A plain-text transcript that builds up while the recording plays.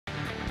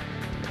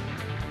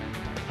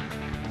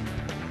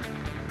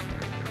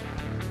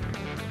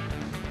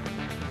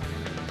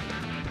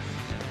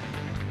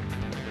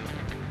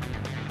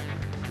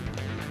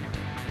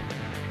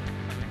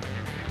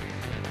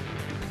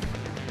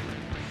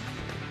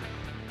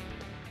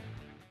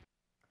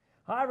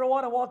Hi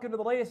everyone and welcome to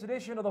the latest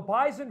edition of the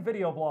Bison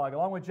Video Blog.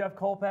 Along with Jeff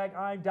Kolpack,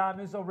 I'm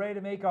Izzo, ready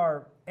to make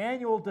our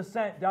annual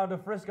descent down to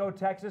Frisco,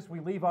 Texas. We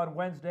leave on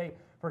Wednesday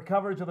for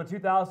coverage of the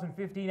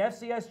 2015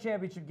 FCS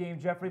Championship game,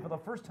 Jeffrey, for the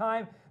first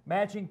time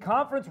matching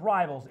conference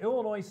rivals,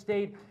 Illinois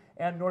State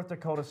and North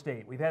Dakota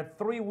State. We've had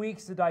 3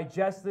 weeks to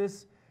digest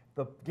this.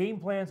 The game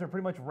plans are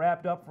pretty much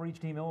wrapped up for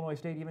each team. Illinois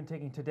State even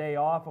taking today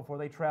off before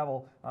they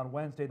travel on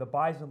Wednesday. The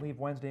Bison leave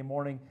Wednesday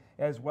morning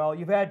as well.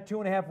 You've had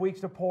 2.5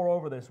 weeks to pour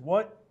over this.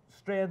 What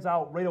stands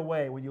out right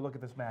away when you look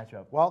at this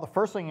matchup? Well, the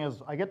first thing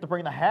is I get to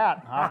bring the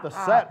hat off the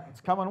set.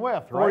 It's coming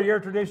with, right? 4-year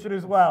tradition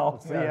as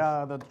well.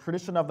 Yes. The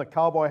tradition of the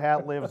cowboy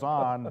hat lives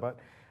on. But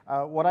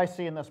what I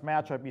see in this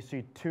matchup, you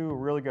see two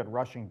really good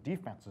rushing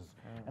defenses.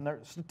 And they're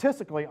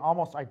statistically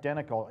almost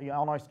identical.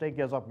 Illinois State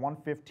gives up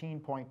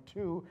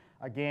 115.2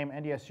 a game,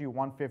 NDSU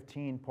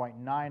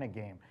 115.9 a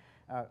game.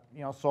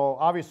 So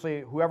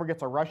obviously whoever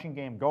gets a rushing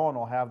game going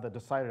will have the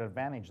decided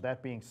advantage.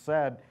 That being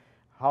said,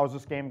 how is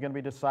this game going to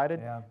be decided?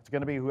 It's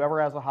going to be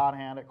whoever has a hot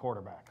hand at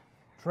quarterback.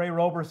 Trey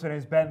Roberson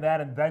has been that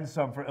and then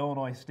some for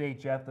Illinois State,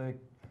 Jeff. The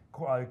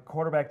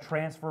quarterback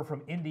transfer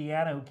from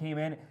Indiana who came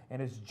in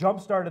and has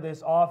jump-started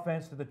this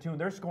offense to the tune.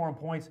 They're scoring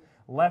points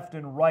left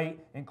and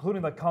right,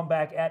 including the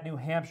comeback at New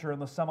Hampshire in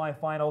the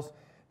semifinals.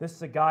 This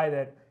is a guy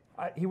that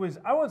he was,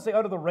 I wouldn't say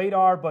under the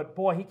radar, but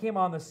boy, he came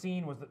on the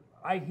scene.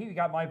 He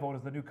got my vote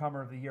as the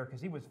newcomer of the year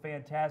because he was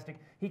fantastic.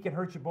 He can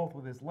hurt you both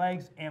with his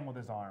legs and with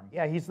his arm.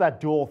 Yeah, he's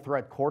that dual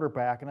threat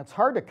quarterback, and it's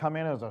hard to come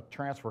in as a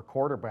transfer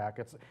quarterback.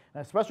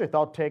 Especially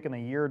without taking a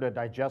year to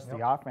digest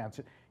the offense.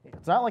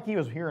 It's not like he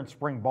was here in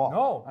spring ball.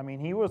 No. I mean,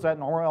 he was at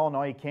Northern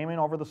Illinois. He came in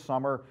over the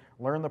summer,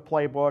 learned the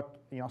playbook,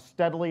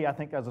 steadily, I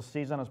think, as the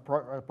season has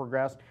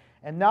progressed.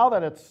 And now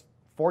that it's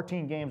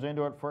 14 games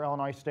into it for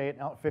Illinois State,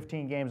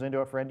 15 games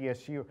into it for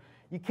NDSU,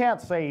 you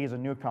can't say he's a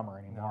newcomer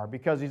anymore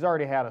because he's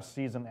already had a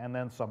season and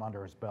then some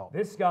under his belt.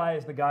 This guy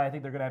is the guy I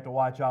think they're going to have to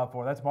watch out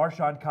for. That's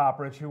Marshawn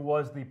Kopperich, who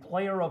was the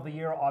player of the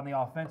year on the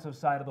offensive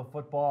side of the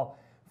football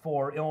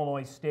for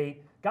Illinois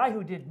State. Guy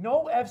who did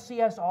no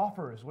FCS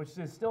offers, which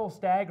is still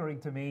staggering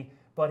to me,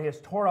 but has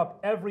tore up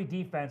every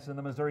defense in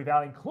the Missouri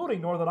Valley, including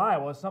Northern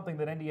Iowa, something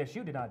that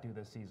NDSU did not do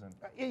this season.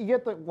 You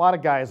get a lot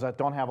of guys that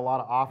don't have a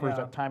lot of offers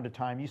at time to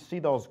time. You see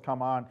those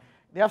come on.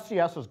 The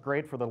FCS is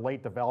great for the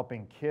late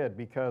developing kid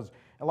because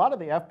a lot of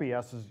the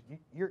FBSs,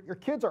 your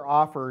kids are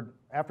offered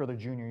after their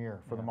junior year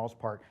for the most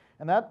part.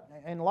 And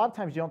a lot of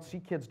times you don't see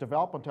kids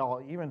develop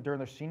until even during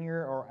their senior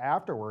year or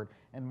afterward.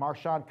 And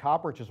Marshawn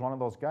Kopperich is one of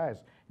those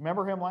guys.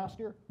 Remember him last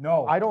year?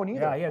 No. I don't either.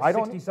 Yeah, he had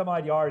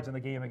 60-some-odd yards in the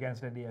game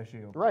against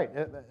NDSU. Right,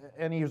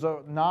 and he was a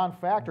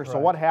non-factor. So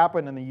what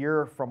happened in the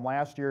year from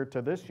last year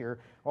to this year?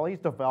 Well, he's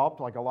developed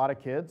like a lot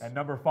of kids. And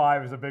number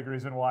 5 is a big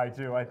reason why,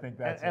 too. I think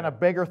that's and a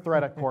bigger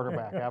threat at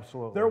quarterback,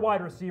 absolutely. Their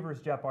wide receivers,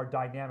 Jeff, are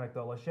dynamic,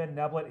 though. LaShen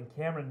Neblett and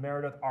Cameron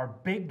Meredith are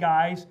big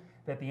guys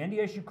that the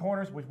NDSU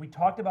corners, which we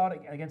talked about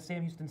against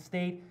Sam Houston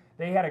State,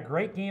 they had a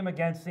great game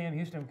against Sam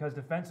Houston because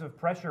defensive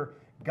pressure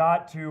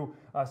got to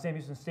Sam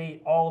Houston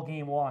State all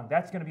game long.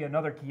 That's going to be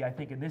another key, I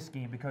think, in this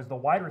game because the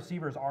wide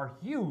receivers are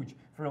huge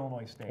for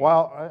Illinois State.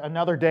 Well,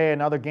 another day,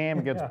 another game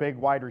against big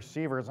wide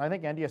receivers. I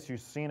think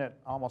NDSU's seen it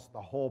almost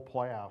the whole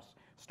playoffs.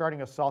 Starting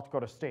with South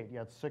Dakota State, you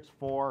had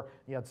 6'4",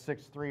 you had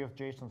 6'3" with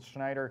Jason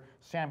Schneider.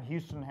 Sam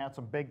Houston had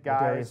some big guys.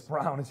 Darius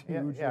Brown is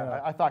huge.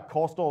 I thought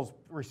Coastal's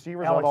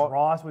receivers, Alex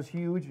Ross was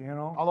huge,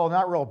 although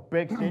not real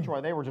big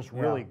stage-wide, they were just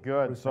really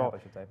good. So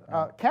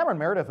Cameron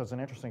Meredith is an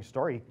interesting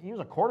story. He was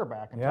a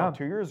quarterback until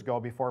 2 years ago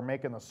before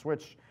making the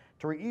switch.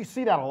 You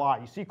see that a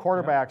lot. You see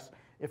quarterbacks,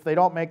 if they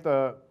don't make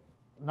the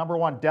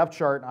 #1 depth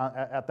chart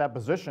at that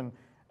position,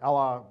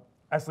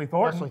 Esley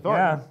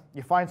Thornton,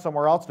 you find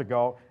somewhere else to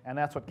go, and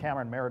that's what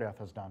Cameron Meredith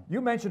has done.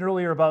 You mentioned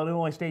earlier about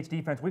Illinois State's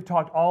defense. We've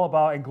talked all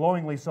about, and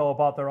glowingly so,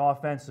 about their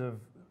offensive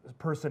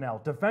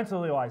personnel.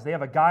 Defensively wise, they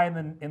have a guy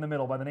in the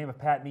middle by the name of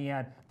Pat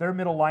Meehan, their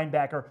middle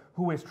linebacker,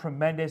 who is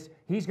tremendous.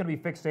 He's going to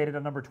be fixated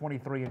on number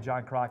 23 and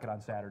John Crockett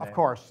on Saturday. Of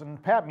course,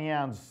 and Pat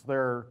Meehan's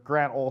their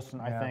Grant Olson,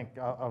 I think,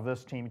 of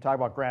this team. You talk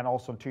about Grant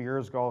Olson 2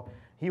 years ago.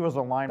 He was a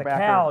linebacker. The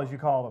Cal, as you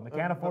call them. They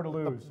can't afford to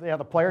lose.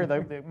 The player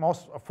they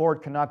most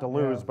afford cannot to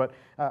lose. But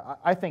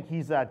I think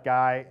he's that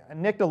guy.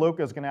 And Nick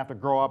DeLuca is going to have to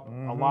grow up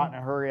a lot in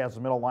a hurry as a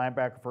middle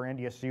linebacker for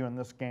NDSU in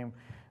this game.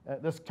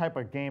 This type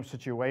of game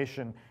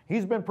situation.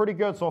 He's been pretty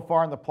good so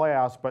far in the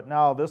playoffs, but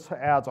now this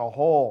adds a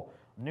whole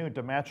new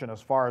dimension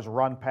as far as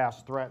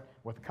run-pass threat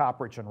with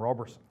Kopperich and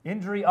Roberson.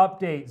 Injury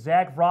update.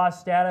 Zach Vrah's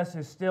status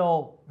is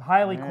still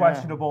highly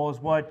questionable, is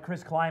what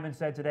Chris Kleiman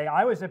said today.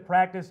 I was at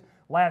practice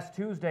last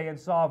Tuesday and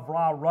saw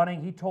Vrah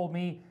running. He told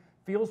me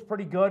feels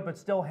pretty good, but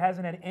still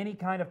hasn't had any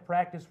kind of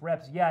practice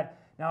reps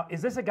yet. Now,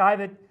 is this a guy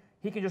that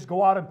he can just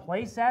go out and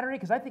play Saturday?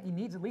 Because I think he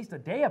needs at least a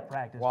day of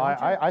practice. Well,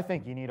 I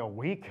think you need a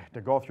week to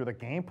go through the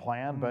game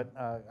plan, but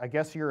I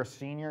guess you're a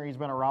senior. He's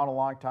been around a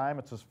long time.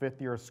 It's his 5th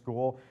year of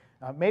school.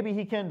 Maybe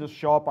he can just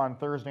show up on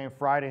Thursday and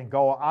Friday and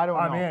go. I don't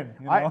know. I'm in.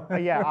 You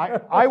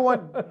know? I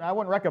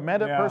wouldn't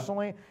recommend it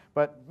personally.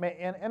 But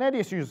and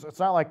NDSU's, it's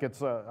not like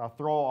it's a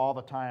throw all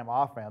the time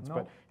offense.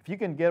 But if you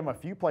can get him a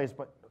few plays,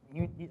 but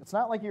it's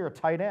not like you're a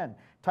tight end.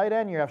 Tight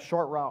end, you have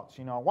short routes.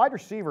 You know, wide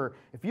receiver,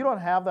 if you don't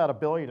have that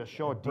ability to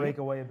show deep,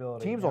 breakaway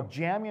ability, teams will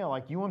jam you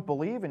like you wouldn't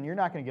believe, and you're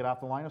not going to get off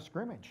the line of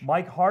scrimmage.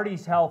 Mike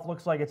Hardy's health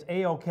looks like it's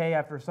A-OK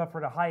after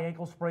suffering a high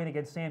ankle sprain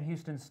against Sam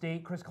Houston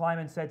State. Chris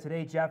Kleiman said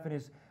today, Jeff, in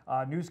his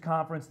news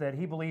conference, that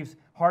he believes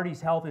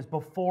Hardy's health is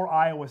before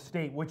Iowa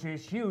State, which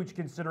is huge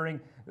considering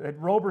that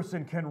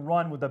Roberson can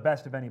run with the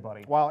best of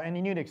anybody. Well, and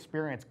you need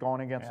experience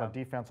going against a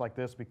defense like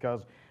this,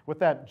 because with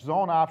that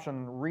zone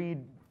option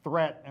read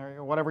threat,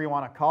 or whatever you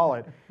want to call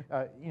it,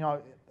 you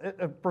know,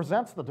 it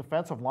presents the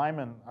defensive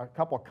lineman a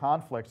couple of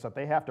conflicts that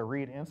they have to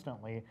read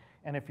instantly.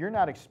 And if you're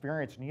not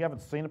experienced and you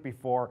haven't seen it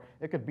before,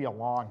 it could be a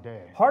long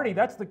day. Hardy,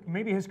 that's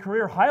maybe his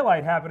career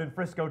highlight happened in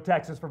Frisco,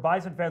 Texas. For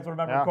Bison fans will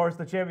remember, of course,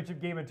 the championship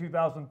game in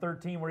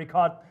 2013 where he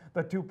caught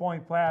the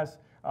 2-point pass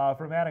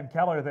from Adam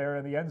Keller there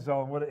in the end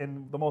zone,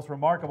 in the most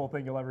remarkable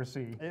thing you'll ever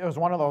see. It was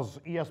one of those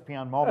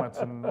ESPN moments,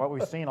 and what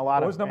we've seen a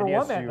lot of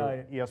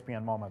NDSU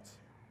ESPN moments.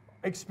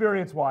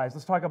 Experience-wise,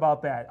 let's talk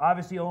about that.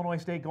 Obviously, Illinois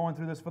State going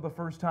through this for the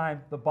first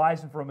time. The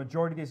Bison, for a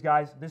majority of these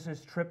guys, this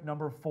is trip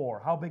number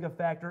 4. How big a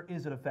factor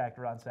is it a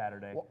factor on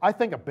Saturday? Well, I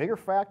think a bigger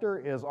factor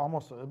is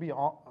it'd be a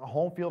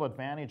home field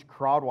advantage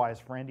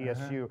crowd-wise for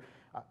NDSU.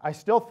 I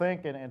still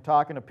think, in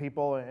talking to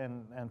people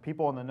and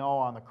people in the know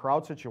on the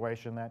crowd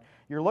situation, that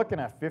you're looking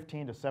at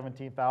 15 to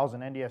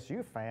 17,000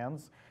 NDSU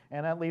fans,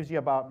 and that leaves you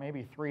about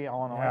maybe 3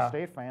 Illinois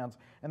State fans,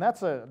 and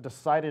that's a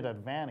decided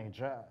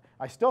advantage.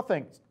 I still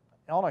think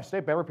Illinois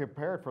State better be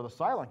prepared for the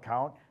silent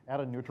count at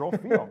a neutral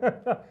field.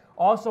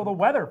 Also, the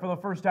weather for the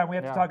first time, we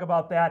have to talk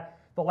about that.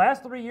 The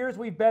last 3 years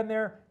we've been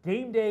there,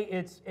 game day,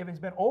 if it's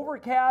been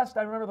overcast,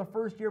 I remember the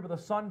first year, but the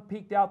sun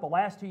peaked out. The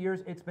last 2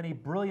 years, it's been a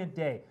brilliant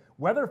day.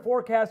 Weather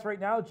forecast right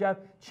now, Jeff,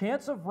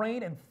 chance of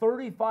rain and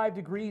 35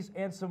 degrees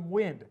and some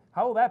wind.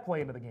 How will that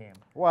play into the game?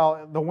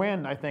 Well, the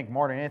wind, I think,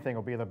 more than anything,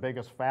 will be the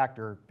biggest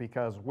factor,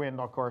 because wind,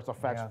 of course,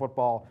 affects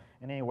football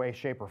in any way,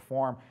 shape, or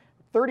form.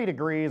 30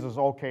 degrees is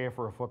okay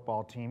for a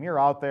football team. You're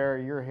out there,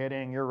 you're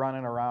hitting, you're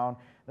running around.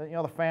 You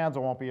know, the fans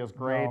won't be as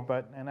great,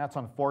 and that's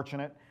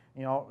unfortunate.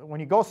 You know, when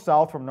you go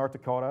south from North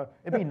Dakota,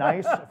 it'd be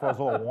nice if it was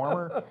a little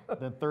warmer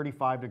than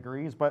 35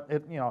 degrees, but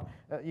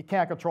you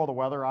can't control the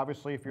weather,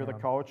 obviously, if you're the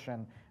coach.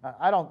 And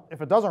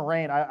if it doesn't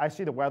rain, I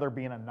see the weather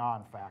being a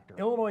non-factor.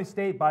 Illinois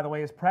State, by the way,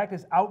 has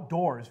practiced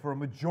outdoors for a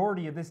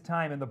majority of this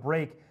time in the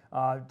break.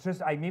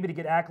 Maybe to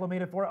get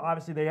acclimated for it.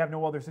 Obviously, they have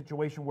no other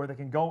situation where they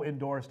can go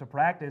indoors to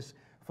practice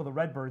for the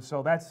Redbirds.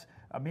 So that's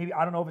maybe,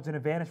 I don't know if it's an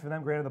advantage for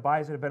them. Granted, the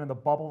Bison have been in the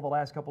bubble the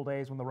last couple of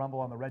days when the Rumble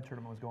on the Red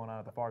tournament was going on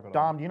at the Fargo Dome.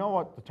 Dom, do you know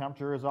what the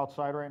temperature is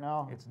outside right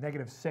now? It's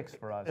 -6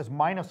 for us. It's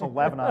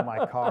 -11 on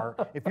my car.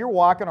 If you're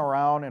walking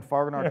around in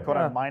Fargo, North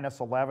Dakota at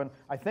 -11,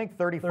 I think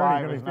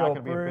 35 is not going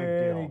to be a big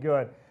deal. Pretty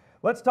good.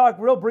 Let's talk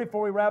real brief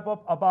before we wrap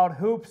up about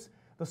hoops.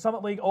 The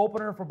Summit League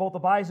opener for both the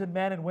Bison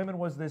men and women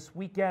was this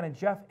weekend, and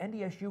Jeff,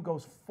 NDSU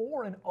goes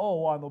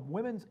 4-0 on the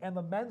women's and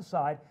the men's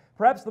side.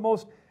 Perhaps the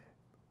most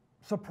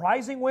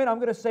surprising win, I'm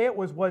going to say it,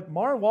 was what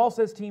Maren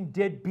Walseth's team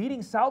did,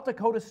 beating South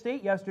Dakota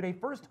State yesterday,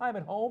 first time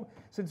at home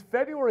since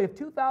February of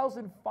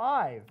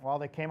 2005. Well,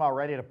 they came out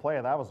ready to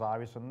play. That was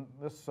obvious. And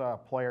this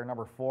player,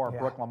 number 4,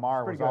 Brooke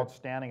Lamar, was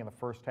outstanding in the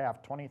first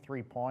half,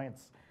 23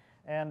 points.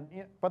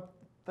 But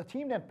the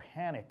team didn't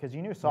panic, because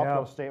you knew South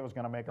Dakota State was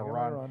going to make a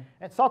run.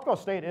 And South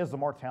Dakota State is the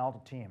more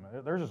talented team.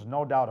 There's just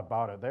no doubt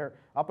about it. They're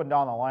up and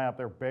down the lineup.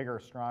 They're bigger,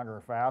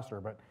 stronger,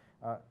 faster. But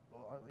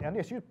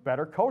NDSU's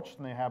better coached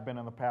than they have been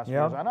in the past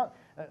years.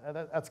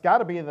 That's got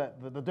to be the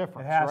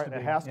difference, right?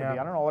 It has to be. I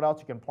don't know what else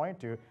you can point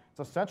to. It's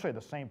essentially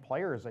the same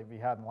players that we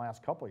had in the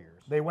last couple of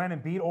years. They went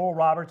and beat Oral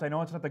Roberts. I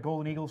know it's not the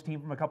Golden Eagles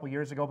team from a couple of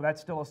years ago, but that's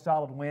still a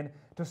solid win.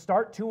 To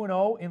start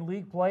 2-0 in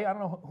league play, I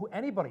don't know who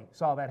anybody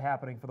saw that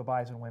happening for the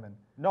Bison women.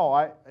 No,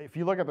 if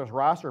you look at this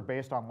roster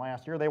based on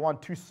last year, they won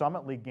 2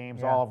 Summit League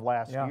games all of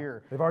last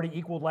year. They've already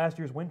equaled last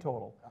year's win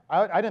total.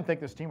 I didn't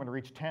think this team would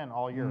reach 10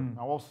 all year.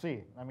 Now, we'll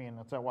see. I mean,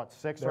 it's at, what,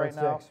 6 right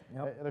now? 6.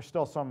 Yep. There's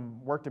still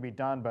some work to be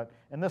done, but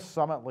in this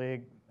Summit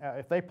League,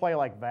 if they play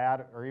like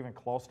that or even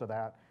close to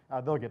that,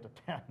 they'll get to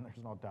 10, there's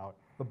no doubt.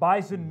 The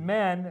Bison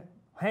men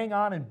hang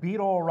on and beat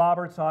Oral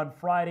Roberts on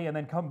Friday and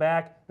then come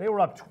back. They were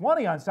up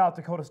 20 on South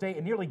Dakota State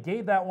and nearly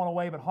gave that one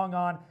away, but hung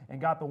on and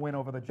got the win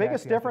over the Jacks.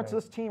 Biggest difference,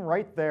 this team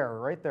right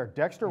there.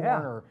 Dexter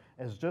Werner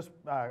has just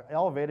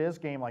elevated his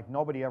game like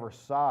nobody ever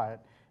saw it.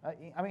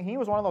 I mean, he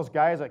was one of those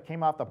guys that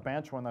came off the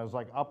bench when they was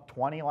like up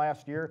 20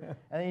 last year,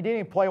 and he didn't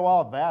even play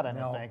well at that, I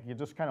don't think. You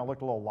just kind of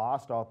looked a little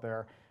lost out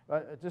there.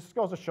 But it just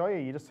goes to show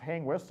you just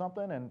hang with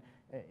something and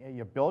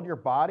you build your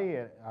body,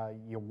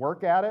 you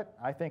work at it.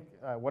 I think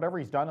whatever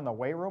he's done in the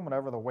weight room,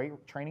 whatever the weight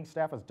training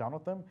staff has done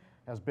with him,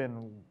 has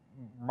been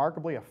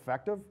remarkably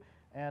effective.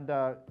 And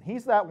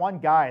he's that one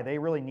guy they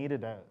really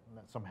needed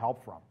some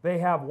help from. They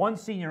have one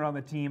senior on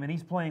the team, and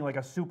he's playing like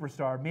a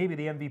superstar, maybe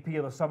the MVP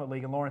of the Summit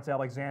League, in Lawrence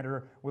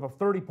Alexander, with a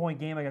 30-point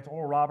game against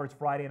Oral Roberts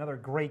Friday, another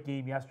great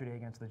game yesterday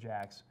against the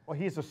Jacks. Well,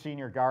 he's a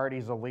senior guard.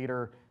 He's a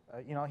leader.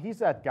 He's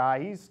that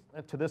guy. He's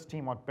to this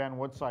team what Ben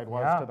Woodside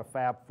was to the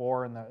Fab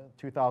Four in the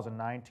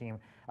 2009 team.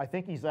 I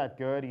think he's that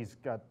good. He's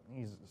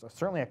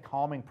certainly a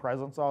calming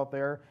presence out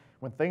there.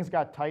 When things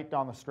got tight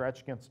down the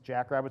stretch against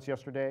Jackrabbits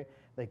yesterday,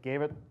 they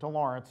gave it to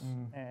Lawrence,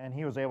 and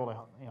he was able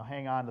to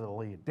hang on to the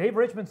lead. Dave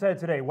Richmond said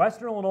today,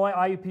 Western Illinois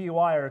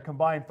IUPUI are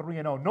combined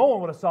 3-0. No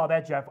one would have saw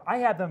that, Jeff. I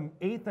had them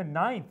 8th and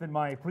 9th in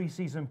my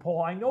preseason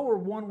poll. I know we're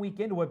 1 week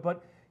into it,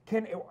 but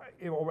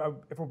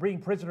if we're being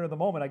prisoner of the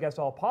moment, I guess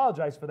I'll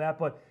apologize for that,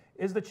 but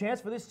is the chance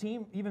for this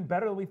team even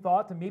better than we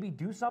thought to maybe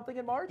do something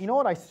in March? You know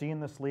what I see in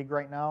this league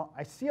right now?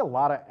 I see a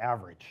lot of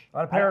average. A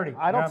lot of parity.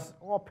 I don't.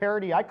 Well,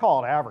 parity, I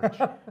call it average.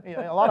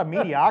 A lot of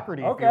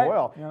mediocrity, if you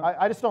will. Yeah.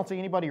 I just don't see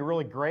anybody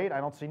really great. I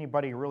don't see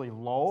anybody really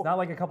low. It's not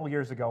like a couple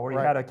years ago where you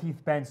had a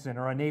Keith Benson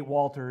or a Nate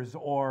Walters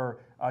or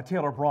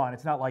Taylor Braun.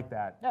 It's not like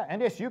that. Yeah,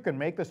 NDSU can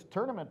make this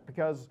tournament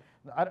because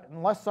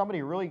unless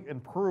somebody really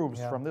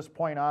improves from this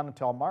point on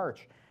until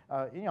March,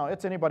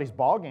 it's anybody's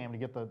ball game to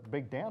get the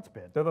big dance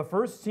bid. They're the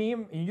first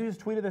team, and you just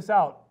tweeted this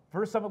out,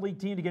 first Summit League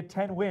team to get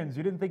 10 wins.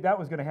 You didn't think that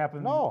was going to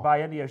happen by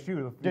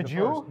NDSU. Did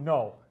you?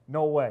 No,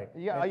 no way.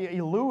 Yeah,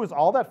 you lose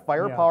all that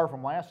firepower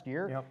from last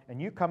year,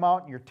 and you come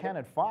out and you're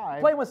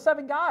 10-5. Playing with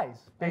 7 guys,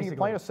 basically. And you're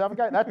playing with 7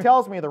 guys? That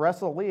tells me the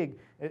rest of the league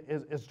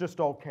is just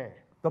okay.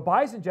 The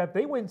Bison, Jeff,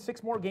 they win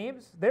 6 more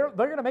games. They're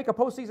going to make a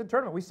postseason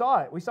tournament. We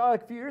saw it. We saw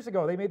it a few years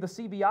ago. They made the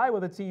CBI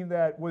with a team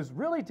that was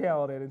really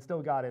talented and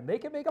still got in. They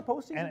can make a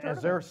postseason tournament. And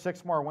is there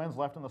 6 more wins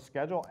left in the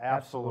schedule?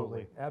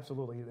 Absolutely.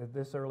 Absolutely.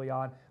 This early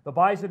on. The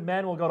Bison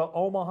men will go to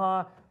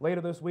Omaha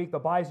later this week. The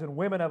Bison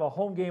women have a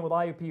home game with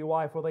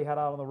IUPUI before they head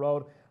out on the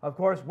road. Of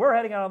course, we're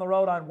heading out on the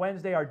road on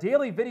Wednesday. Our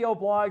daily video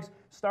blogs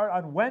start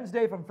on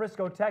Wednesday from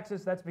Frisco,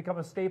 Texas. That's become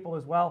a staple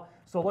as well.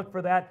 So look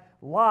for that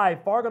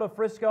live. Fargo to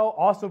Frisco,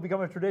 also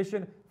become a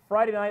tradition.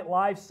 Friday night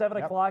live,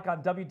 7 o'clock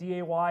on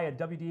WDAY and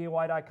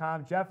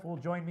WDAY.com. Jeff will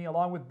join me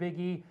along with Big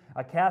E,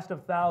 a cast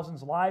of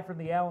thousands live from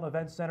the Allen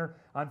Event Center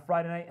on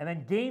Friday night. And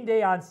then game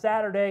day on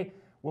Saturday.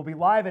 We'll be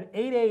live at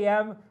 8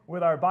 a.m.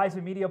 with our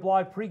Bison Media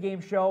Blog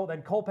pregame show.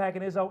 Then Kolpack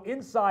and Izzo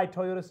inside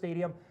Toyota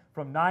Stadium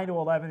from 9 to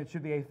 11. It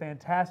should be a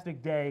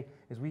fantastic day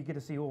as we get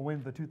to see who will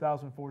win the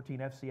 2014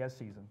 FCS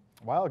season.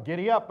 Well,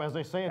 giddy up, as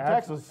they say in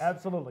Texas.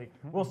 Absolutely.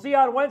 We'll see you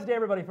on Wednesday,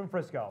 everybody, from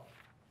Frisco.